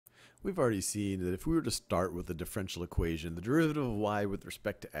We've already seen that if we were to start with the differential equation, the derivative of y with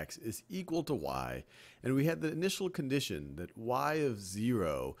respect to x is equal to y, and we had the initial condition that y of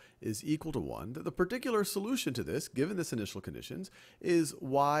 0 is equal to 1, that the particular solution to this, given this initial conditions, is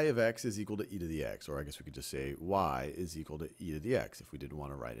y of x is equal to e to the x, or I guess we could just say y is equal to e to the x if we didn't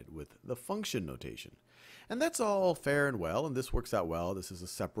want to write it with the function notation. And that's all fair and well, and this works out well. This is a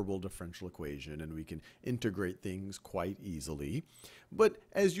separable differential equation, and we can integrate things quite easily. But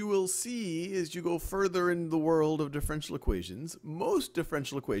as you will see as you go further in the world of differential equations, most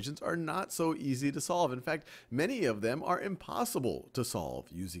differential equations are not so easy to solve. In fact, many of them are impossible to solve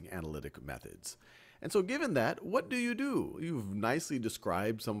using analytic methods. And so given that, what do? You've nicely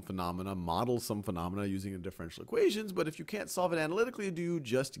described some phenomena, modeled some phenomena using the differential equations, but if you can't solve it analytically, do you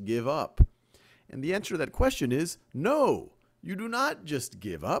just give up? And the answer to that question is no, you do not just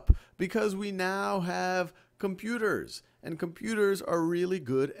give up, because we now have computers, and computers are really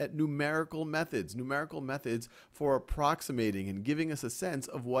good at numerical methods for approximating and giving us a sense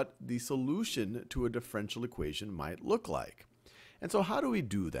of what the solution to a differential equation might look like. And so how do we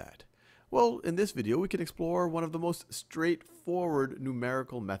do that? Well, in this video, we can explore one of the most straightforward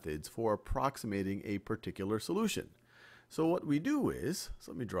numerical methods for approximating a particular solution. So what we do is,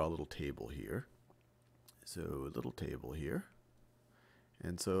 so let me draw a little table here. So a little table here.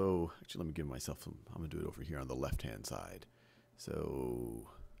 And so, actually, let me give myself some, I'm going to do it over here on the left-hand side. So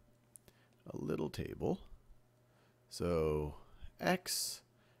a little table. So x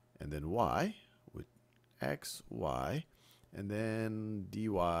and then y with x, y, and then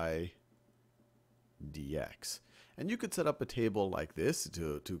dy, dx. And you could set up a table like this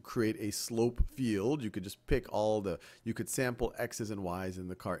to create a slope field. You could just pick you could sample x's and y's in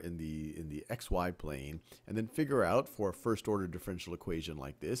the xy plane, and then figure out for a first order differential equation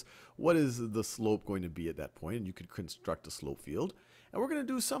like this, what is the slope going to be at that point, and you could construct a slope field. And we're going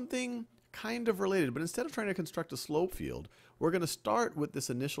to do something kind of related, but instead of trying to construct a slope field, we're going to start with this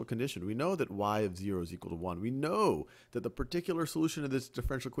initial condition. We know that y of 0 is equal to 1. We know that the particular solution of this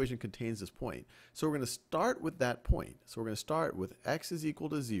differential equation contains this point. So we're going to start with that point. So we're going to start with x is equal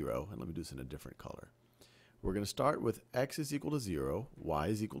to 0, and let me do this in a different color. We're going to start with x is equal to 0, y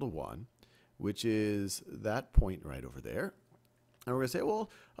is equal to 1, which is that point right over there. And we're going to say, well,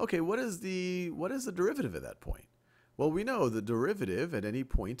 okay, what is the derivative at that point? Well, we know the derivative at any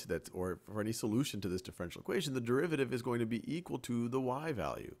point or for any solution to this differential equation, the derivative is going to be equal to the y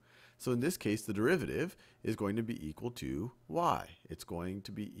value. So in this case, the derivative is going to be equal to y. It's going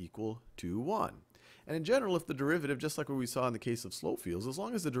to be equal to 1. And in general, if the derivative, just like what we saw in the case of slope fields, as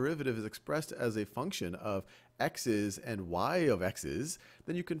long as the derivative is expressed as a function of x's and y of x's,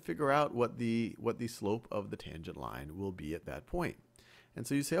 then you can figure out what the slope of the tangent line will be at that point. And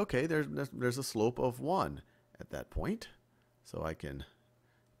so you say, okay, there's a slope of 1 at that point. So I can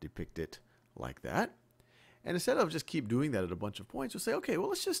depict it like that. And instead of just keep doing that at a bunch of points, we'll say, okay,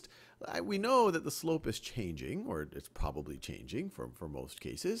 well, we know that the slope is changing, or it's probably changing for most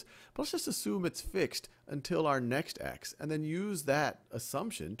cases, but let's just assume it's fixed until our next x, and then use that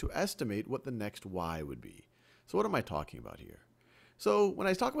assumption to estimate what the next y would be. So what am I talking about here? So when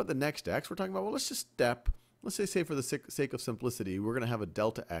I talk about the next x, we're talking about, well, let's say for the sake of simplicity, we're going to have a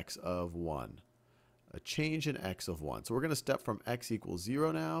delta x of 1. A change in x of 1. So we're going to step from x equals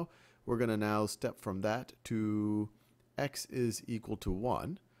 0 now. We're going to now step from that to x is equal to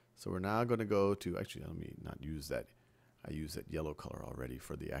 1. So we're now going to go to, actually, let me not use that. I used that yellow color already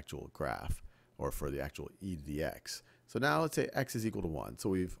for the actual graph, or for the actual e to the x. So now let's say x is equal to 1.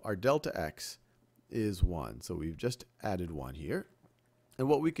 So our delta x is 1. So we've just added 1 here. And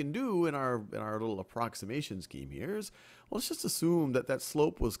what we can do in our little approximation scheme here is, well, let's just assume that that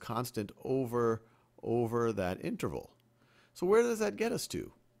slope was constant over that interval. So where does that get us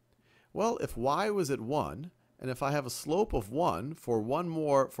to? Well, if y was at 1, and if I have a slope of 1, for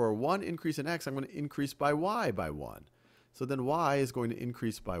one increase in x, I'm going to increase by y by 1. So then y is going to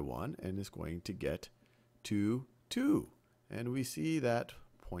increase by 1 and is going to get to 2. And we see that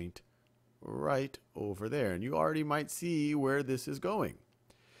point right over there. And you already might see where this is going.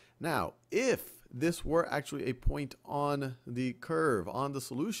 Now, if this were actually a point on the curve, on the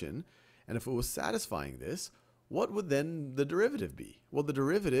solution, and if it was satisfying this, what would then the derivative be? Well, the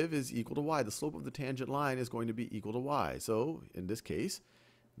derivative is equal to y. The slope of the tangent line is going to be equal to y. So in this case,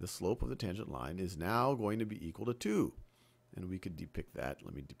 the slope of the tangent line is now going to be equal to 2. And we could depict that.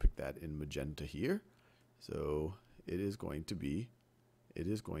 Let me depict that in magenta here. So it is going to be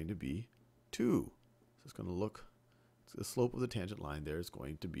 2. So it's going to look, the slope of the tangent line there is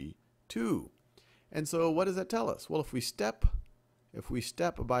going to be 2. And so what does that tell us? Well, if we step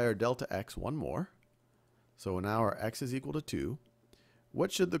by our delta x one more, so now our x is equal to 2,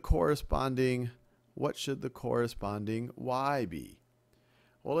 what should the corresponding y be?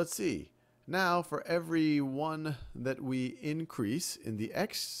 Well, let's see. Now, for every one that we increase in the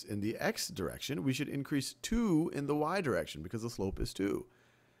x direction, we should increase 2 in the y direction because the slope is 2.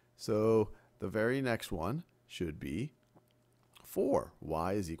 So the very next one should be 4.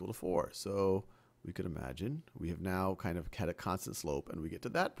 Y is equal to 4. So we could imagine we have now kind of had a constant slope, and we get to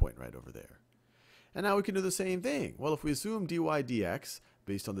that point right over there. And now we can do the same thing. Well, if we assume dy dx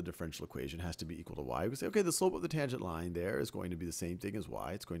based on the differential equation has to be equal to y, we can say, okay, the slope of the tangent line there is going to be the same thing as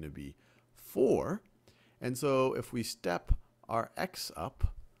y. It's going to be 4. And so if we step our x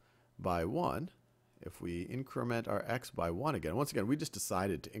up by 1, if we increment our x by 1 again, once again, we just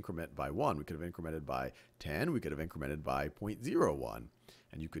decided to increment by 1. We could have incremented by 10. We could have incremented by 0.01.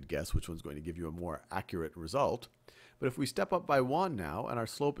 And you could guess which one's going to give you a more accurate result. But if we step up by 1 now, and our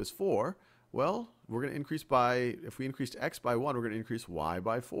slope is 4, well, we're going to increase by, if we increased x by 1, we're going to increase y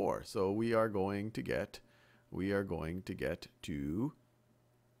by 4. So we are going to get to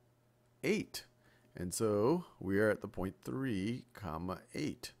 8. And so we are at the point 3,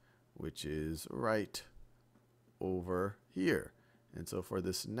 8, which is right over here. And so for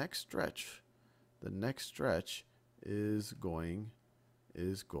this next stretch, the next stretch is going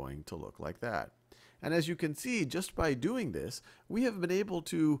to look like that. And as you can see, just by doing this, we have been able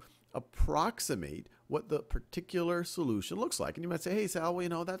to approximate what the particular solution looks like. And you might say, hey, Sal, well, you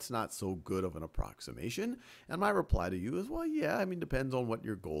know, that's not so good of an approximation. And my reply to you is, well, yeah, I mean, depends on what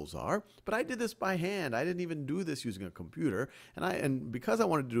your goals are. But I did this by hand. I didn't even do this using a computer. And because I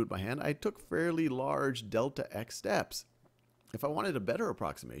wanted to do it by hand, I took fairly large delta x steps. If I wanted a better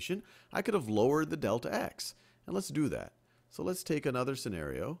approximation, I could have lowered the delta x. And let's do that. So let's take another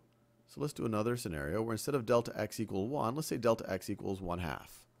scenario. So let's do another scenario where instead of delta x equal 1, let's say delta x equals 1/2.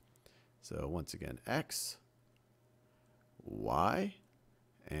 So once again, x, y,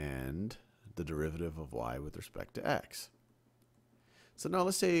 and the derivative of y with respect to x. So now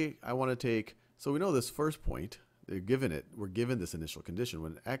let's say I want to take, so we know this first point, we're given this initial condition.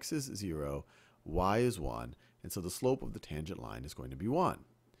 When x is 0, y is 1, and so the slope of the tangent line is going to be 1.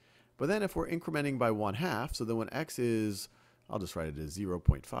 But then if we're incrementing by 1/2, so then when x is, I'll just write it as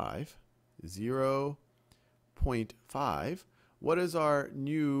 0.5, 0.5, what is our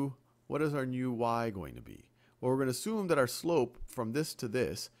new y going to be? Well, we're going to assume that our slope from this to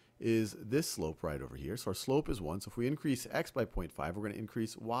this is this slope right over here. So our slope is 1. So if we increase x by 0.5, we're going to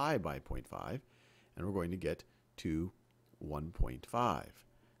increase y by 0.5, and we're going to get to 1.5.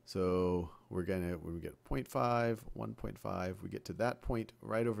 So when we get 0.5, 1.5, we get to that point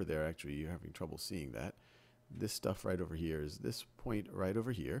right over there. Actually, you're having trouble seeing that. This stuff right over here is this point right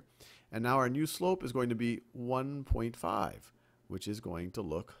over here. And now our new slope is going to be 1.5, which is going to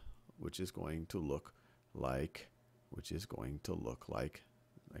look like,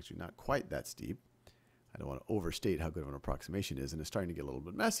 actually not quite that steep. I don't want to overstate how good of an approximation is, and it's starting to get a little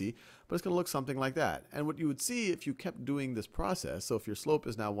bit messy, but it's going to look something like that. And what you would see if you kept doing this process, so if your slope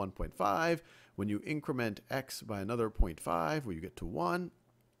is now 1.5, when you increment x by another 0.5, well, you get to 1.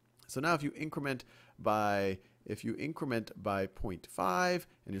 So now if you increment by 0.5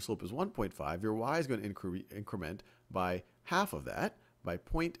 and your slope is 1.5, your y is going to increment by half of that, by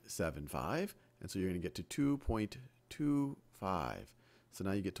 0.75, and so you're going to get to 2.25. So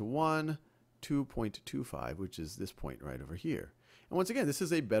now you get to 2.25, which is this point right over here. And once again, this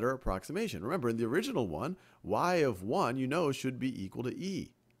is a better approximation. Remember, in the original one, y of 1, you know, should be equal to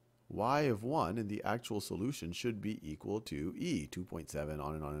e. Y of 1 in the actual solution should be equal to e, 2.7,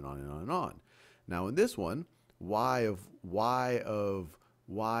 on and on and on and on and on. Now in this one, y of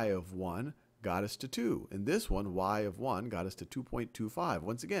 1 got us to 2. In this one, y of 1 got us to 2.25.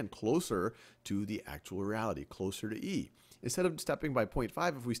 Once again, closer to the actual reality, closer to e. Instead of stepping by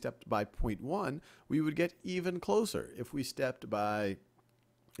 0.5, if we stepped by 0.1, we would get even closer. If we stepped by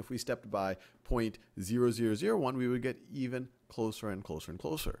 0.0001, we would get even closer and closer and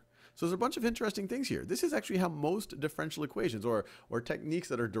closer. So there's a bunch of interesting things here. This is actually how most differential equations or techniques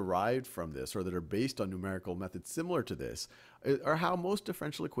that are derived from this or that are based on numerical methods similar to this are how most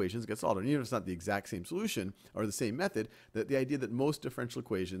differential equations get solved. And even if it's not the exact same solution or the same method, that the idea that most differential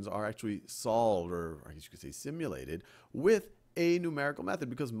equations are actually solved, or I guess you could say simulated, with a numerical method,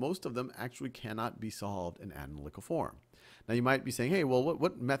 because most of them actually cannot be solved in analytical form. Now you might be saying, hey, well,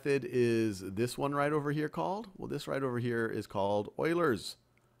 what method is this one right over here called? Well, this right over here is called Euler's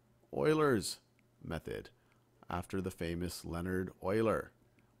method, after the famous Leonard Euler.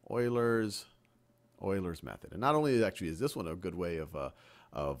 Euler's method. And not only actually is this one a good way of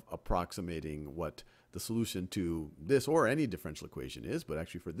approximating what the solution to this or any differential equation is, but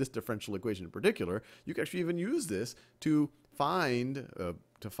actually for this differential equation in particular, you can actually even use this to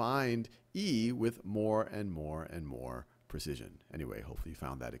find E with more and more and more precision. Anyway, hopefully you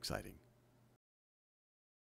found that exciting.